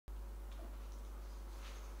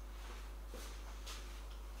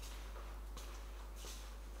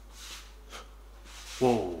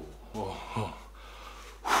Whoa, whoa, whoa.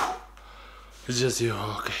 It's just you,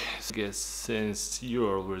 okay. So I guess since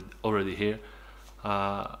you're already here,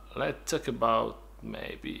 let's talk about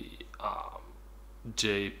maybe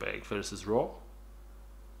JPEG versus RAW.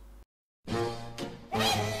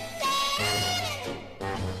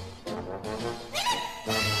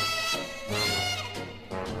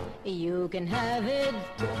 You can have it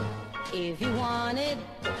if you want it.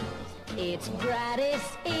 It's gratis,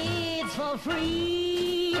 it's for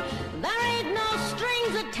free. There ain't no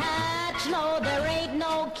strings attached, no, there ain't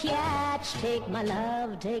no catch. Take my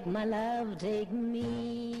love, take my love, take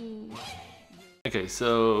me. Okay,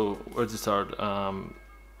 so where to start?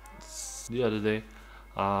 The other day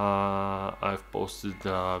I've posted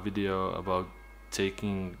a video about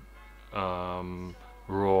taking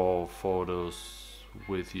raw photos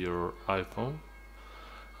with your iPhone.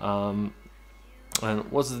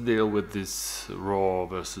 And what's the deal with this RAW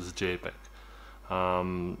versus JPEG?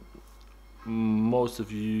 Most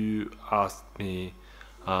of you asked me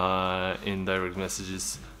in direct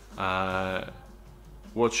messages,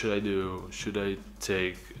 what should I do? Should I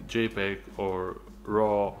take JPEG or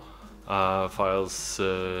RAW files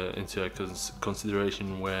into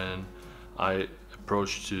consideration when I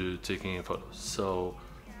approach to taking photos? So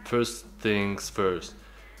first things first,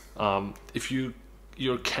 if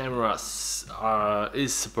your camera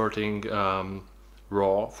is supporting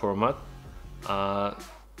RAW format,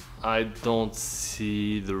 I don't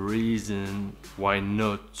see the reason why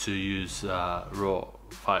not to use RAW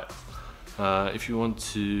file. If you want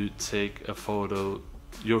to take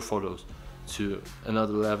your photos to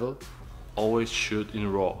another level, always shoot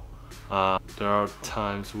in RAW. There are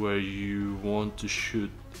times where you want to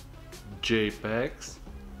shoot JPEGs,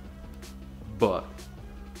 but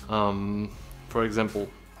for example,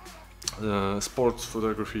 sports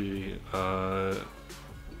photography,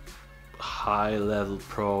 high level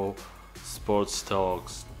pro sports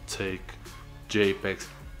stocks take JPEGs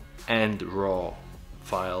and RAW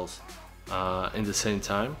files in the same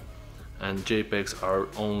time, and JPEGs are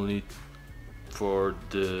only for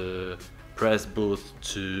the press booth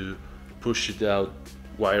to push it out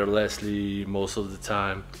wirelessly most of the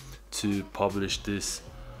time to publish this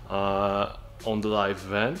on the live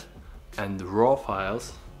event, and the RAW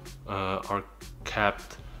files are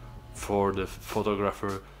kept for the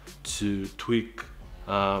photographer to tweak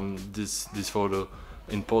this photo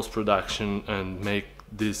in post-production and make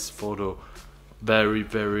this photo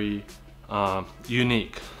very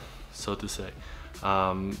unique, so to say,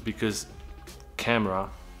 because camera,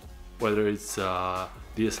 whether it's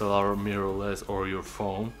DSLR, mirrorless or your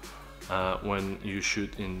phone, when you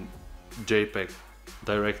shoot in JPEG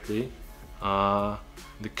directly,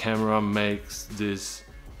 the camera makes this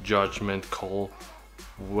judgment call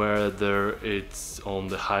whether it's on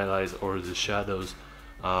the highlights or the shadows,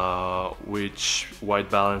 which white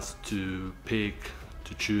balance to pick,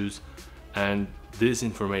 to choose, and this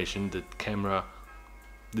information that camera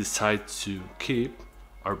decides to keep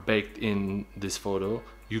are baked in this photo.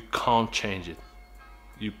 You can't change it.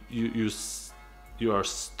 You are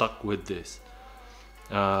stuck with this.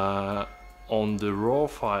 On the RAW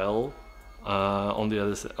file, on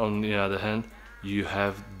the other hand, you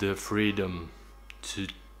have the freedom to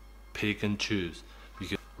pick and choose,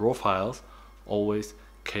 because RAW files always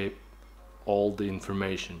keep all the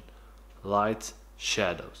information: lights,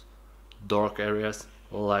 shadows, dark areas,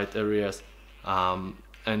 light areas,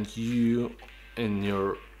 and you in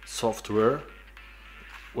your software,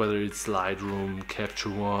 whether it's Lightroom,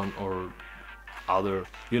 Capture One or other,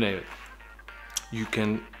 you name it, you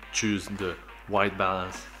can choose the white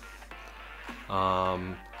balance,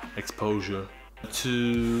 exposure.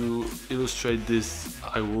 To illustrate this,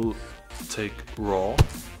 I will take RAW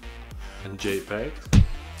and JPEG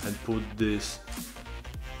and put this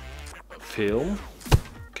film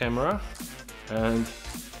camera and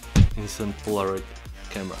instant Polaroid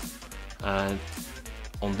camera, and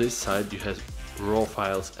on this side you have RAW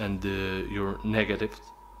files and your negatives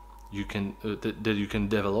you can that you can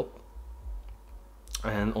develop,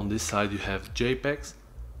 and on this side you have JPEGs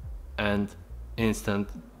and instant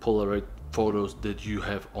Polaroid photos that you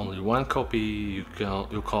have only one copy. You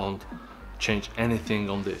can't change anything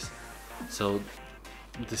on this. So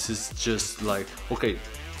this is just like, okay,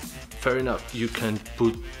 fair enough, you can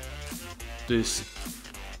put this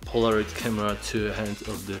Polaroid camera to the hand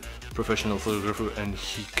of the professional photographer and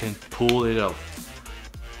he can pull it off,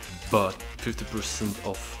 but 50%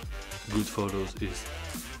 of good photos is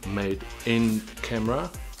made in camera.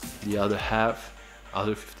 The other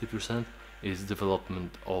 50% is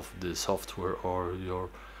development of the software or your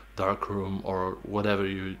darkroom or whatever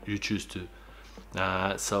you choose to.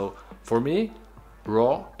 So for me,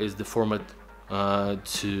 RAW is the format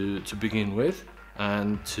to begin with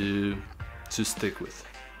and to stick with.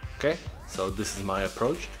 Okay, so this is my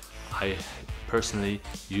approach. I personally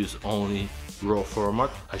use only RAW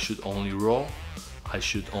format. I shoot only RAW. I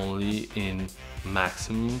shoot only in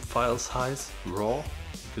maximum file size RAW,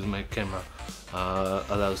 because my camera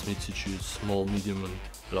allows me to choose small, medium and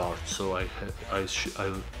large, so I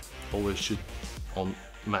always shoot on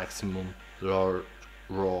maximum large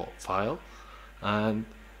RAW file, and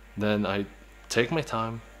then I take my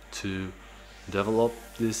time to develop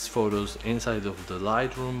these photos inside of the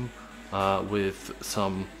Lightroom with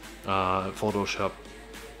some Photoshop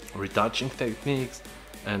retouching techniques,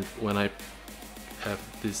 and when I have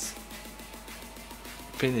this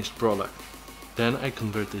finished product, then I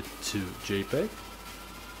convert it to JPG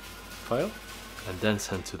file and then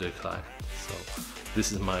send to the client. So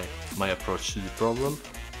this is my approach to the problem,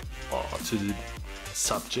 or to the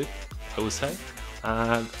subject, I would say,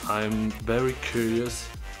 and I'm very curious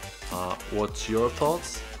what's your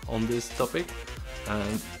thoughts on this topic,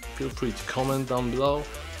 and feel free to comment down below.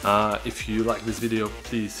 If you like this video,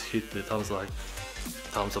 please hit the thumbs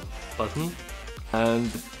up button,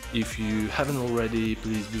 and if you haven't already,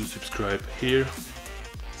 please do subscribe here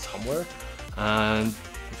somewhere, and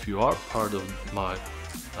if you are part of my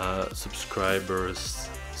subscribers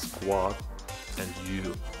squad and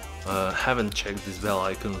you haven't checked this bell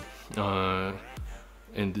icon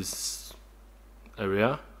in this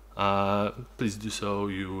area, please do so.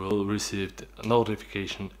 You will receive a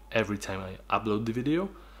notification every time I upload the video,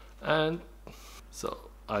 and so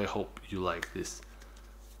I hope you like this.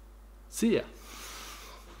 See ya!